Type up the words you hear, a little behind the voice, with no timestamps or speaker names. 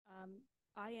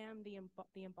I am the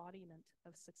embodiment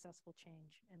of successful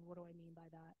change. And what do I mean by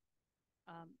that?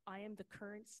 I am the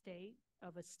current state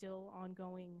of a still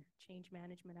ongoing change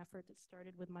management effort that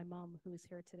started with my mom, who is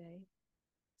here today,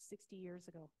 60 years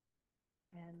ago.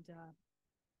 And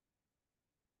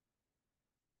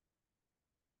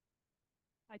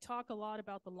I talk a lot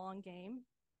about the long game,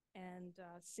 and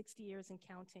 60 years and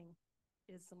counting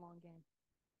is the long game.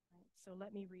 Right? So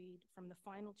let me read from the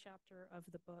final chapter of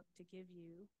the book to give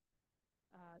you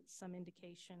some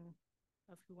indication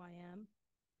of who I am,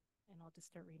 and I'll just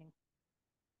start reading.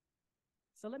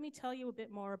 So let me tell you a bit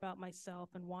more about myself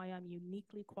and why I'm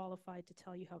uniquely qualified to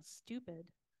tell you how stupid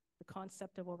the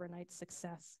concept of overnight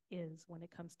success is when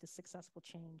it comes to successful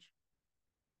change.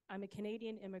 I'm a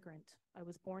Canadian immigrant. I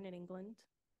was born in England.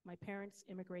 My parents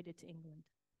immigrated to England.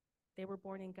 They were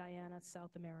born in Guyana,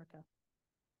 South America.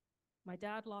 My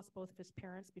dad lost both of his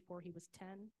parents before he was 10,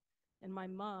 and my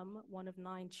mom, one of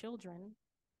 9 children,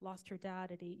 lost her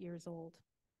dad at 8 years old.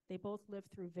 They both lived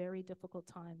through very difficult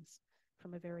times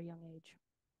from a very young age.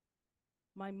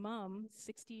 My mom,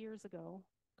 60 years ago,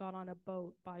 got on a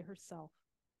boat by herself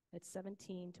at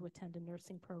 17 to attend a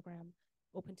nursing program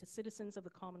open to citizens of the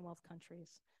Commonwealth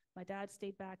countries. My dad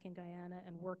stayed back in Guyana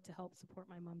and worked to help support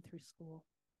my mom through school.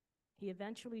 He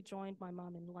eventually joined my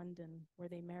mom in London, where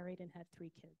they married and had 3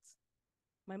 kids.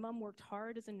 My mom worked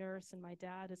hard as a nurse and my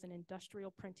dad as an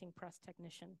industrial printing press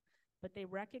technician, but they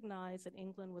recognized that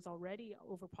England was already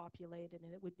overpopulated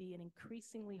and it would be an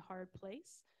increasingly hard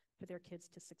place for their kids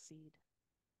to succeed.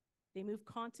 They moved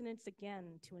continents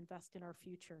again to invest in our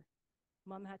future.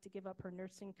 Mom had to give up her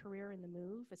nursing career in the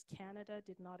move, as Canada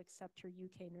did not accept her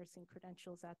UK nursing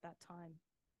credentials at that time.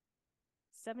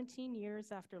 17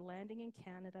 years after landing in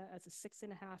Canada as a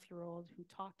 6.5-year-old who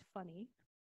talked funny,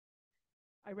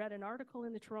 I read an article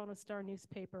in the Toronto Star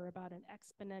newspaper about an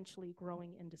exponentially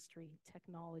growing industry,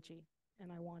 technology,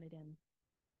 and I wanted in.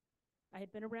 I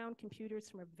had been around computers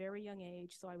from a very young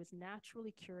age, so I was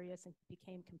naturally curious and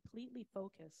became completely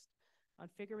focused on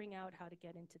figuring out how to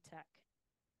get into tech.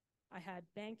 I had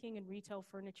banking and retail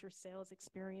furniture sales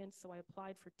experience, so I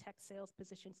applied for tech sales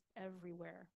positions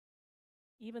everywhere,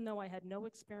 even though I had no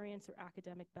experience or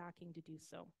academic backing to do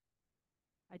so.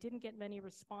 I didn't get many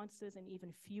responses and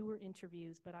even fewer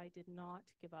interviews, but I did not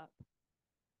give up.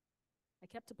 I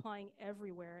kept applying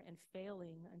everywhere and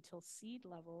failing until seed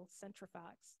level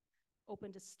Centrifax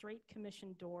opened a straight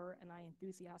commission door and I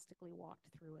enthusiastically walked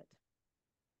through it.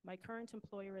 My current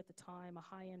employer at the time, a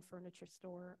high-end furniture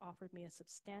store, offered me a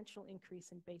substantial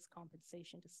increase in base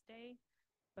compensation to stay,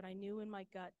 but I knew in my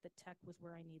gut that tech was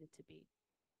where I needed to be.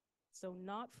 So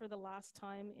not for the last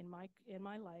time in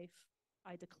my life,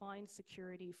 I declined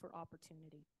security for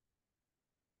opportunity.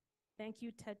 Thank you,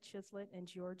 Ted Chislett and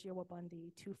Giorgio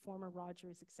Abundi, 2 former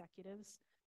Rogers executives,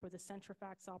 for the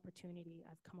Centrifax opportunity.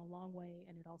 I've come a long way,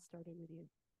 and it all started with you.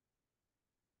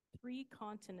 3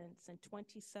 continents and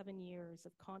 27 years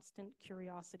of constant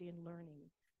curiosity and learning,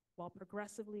 while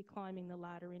progressively climbing the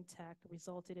ladder in tech,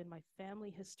 resulted in my family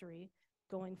history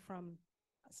going from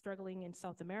struggling in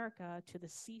South America to the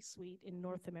C-suite in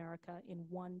North America in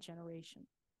 1 generation.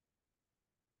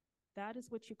 That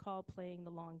is what you call playing the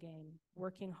long game,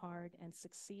 working hard and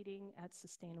succeeding at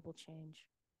sustainable change.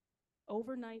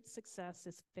 Overnight success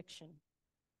is fiction.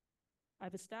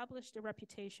 I've established a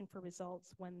reputation for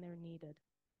results when they're needed.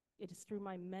 It is through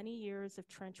my many years of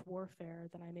trench warfare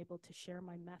that I'm able to share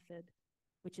my method,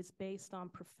 which is based on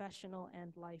professional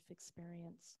and life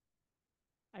experience.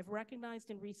 I've recognized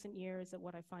in recent years that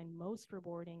what I find most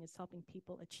rewarding is helping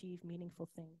people achieve meaningful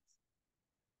things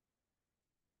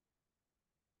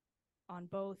on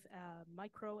both a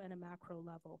micro and a macro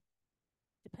level.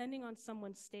 Depending on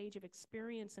someone's stage of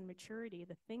experience and maturity,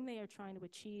 the thing they are trying to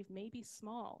achieve may be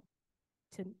small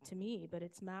to me, but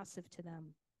it's massive to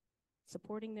them.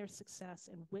 Supporting their success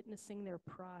and witnessing their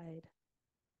pride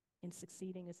in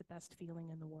succeeding is the best feeling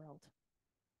in the world.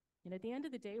 And at the end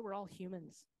of the day, we're all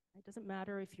humans. It doesn't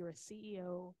matter if you're a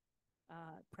CEO,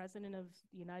 President of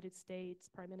the United States,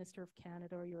 Prime Minister of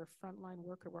Canada, or you're a frontline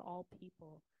worker. We're all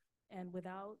people. And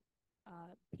without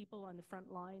people on the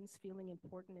front lines feeling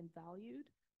important and valued,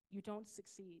 you don't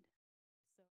succeed.